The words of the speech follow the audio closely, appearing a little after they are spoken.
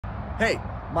Hey,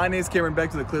 my name is Cameron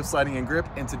Beck with Eclipse Sliding and Grip,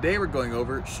 and today we're going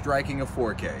over striking a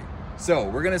 4K. So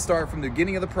we're gonna start from the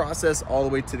beginning of the process all the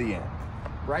way to the end.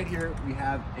 Right here, we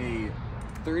have a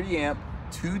 30 amp,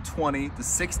 220 to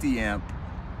 60 amp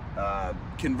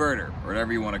converter, or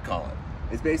whatever you wanna call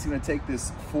it. It's basically gonna take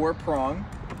this 4-prong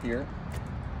here,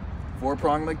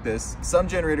 4-prong like this. Some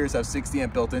generators have 60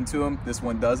 amp built into them. This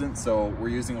one doesn't, so we're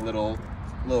using a little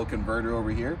converter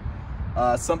over here.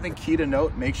 Something key to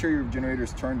note, make sure your generator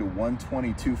is turned to 120,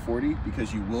 240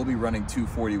 because you will be running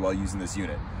 240 while using this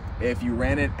unit. If you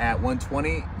ran it at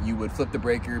 120, you would flip the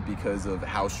breaker because of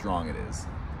how strong it is.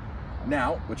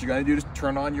 Now, what you're gonna do is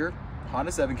turn on your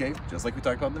Honda 7K, just like we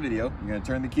talked about in the video. You're gonna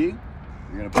turn the key,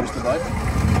 you're gonna push the button,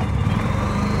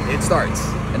 it starts.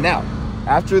 And now,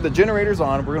 after the generator's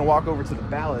on, we're gonna walk over to the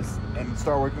ballast and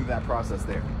start working with that process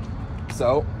there.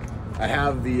 So, I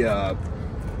have the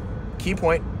key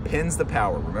point pins the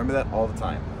power. Remember that all the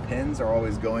time. Pins are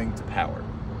always going to power,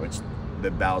 which the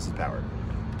ballast is powered.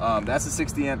 That's a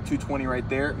 60 amp 220 right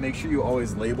there. Make sure you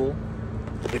always label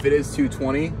if it is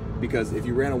 220, because if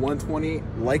you ran a 120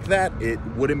 like that, it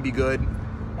wouldn't be good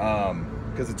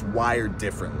because it's wired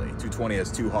differently. 220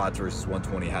 has 2 hots versus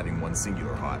 120 having 1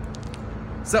 singular hot.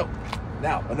 So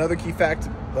now another key fact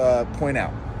to point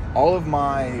out, all of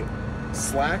my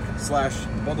slack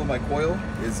 / bundle my coil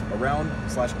is around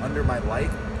 / under my light.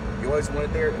 You always want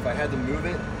it there. If I had to move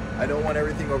it, I don't want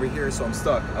everything over here so I'm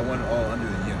stuck. I want it all under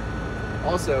the unit.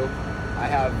 Also, I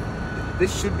have,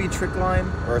 this should be trick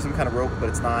line or some kind of rope, but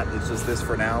it's not. It's just this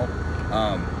for now.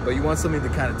 But you want something to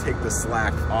kind of take the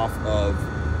slack off of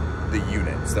the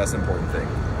unit. So that's an important thing.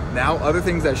 Now, other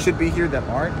things that should be here that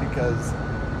aren't because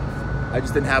I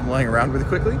just didn't have them lying around really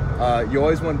quickly. You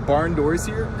always want barn doors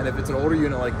here, and if it's an older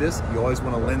unit like this, you always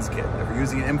want a lens kit. If you're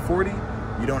using an M40,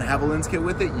 you don't have a lens kit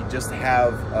with it, you just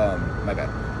have, my bad,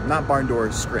 not barn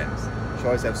doors, scrims. You should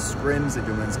always have scrims at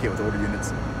your lens kit with older units.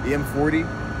 The M40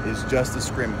 is just a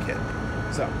scrim kit.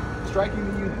 So, striking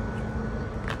the unit.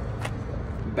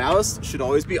 Ballast should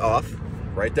always be off,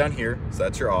 right down here, so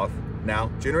that's your off. Now,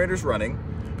 generator's running,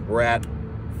 we're at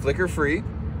flicker free,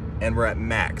 and we're at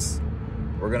max.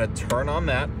 We're gonna turn on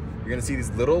that. You're gonna see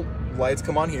these little lights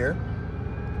come on here.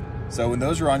 So when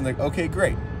those are on, you're like, okay,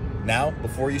 great. Now,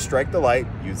 before you strike the light,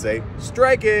 you'd say,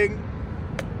 striking.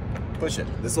 Push it.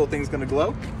 This little thing's gonna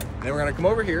glow. Then we're gonna come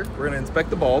over here. We're gonna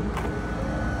inspect the bulb.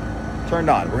 Turned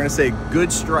on. We're gonna say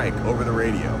good strike over the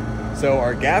radio. So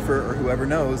our gaffer or whoever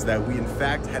knows that we in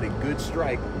fact had a good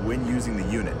strike when using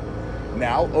the unit.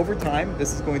 Now, over time,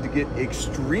 this is going to get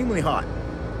extremely hot.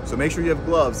 So make sure you have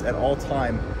gloves at all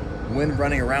time when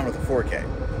running around with a 4K.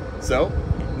 So,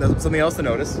 something else to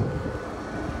notice,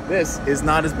 this is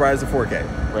not as bright as a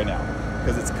 4K right now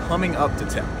because it's coming up to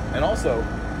temp. And also,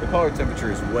 the color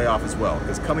temperature is way off as well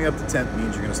because coming up to temp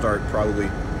means you're gonna start probably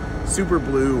super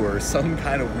blue or some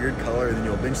kind of weird color, and then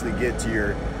you'll eventually get to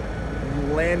your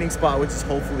landing spot, which is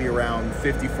hopefully around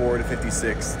 54 to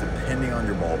 56, depending on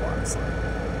your bulb, honestly.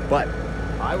 But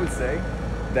I would say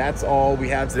that's all we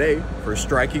have today for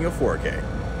striking a 4K.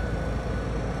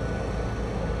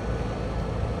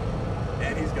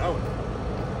 And he's going.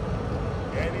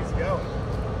 And he's going.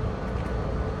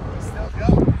 He's still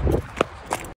going.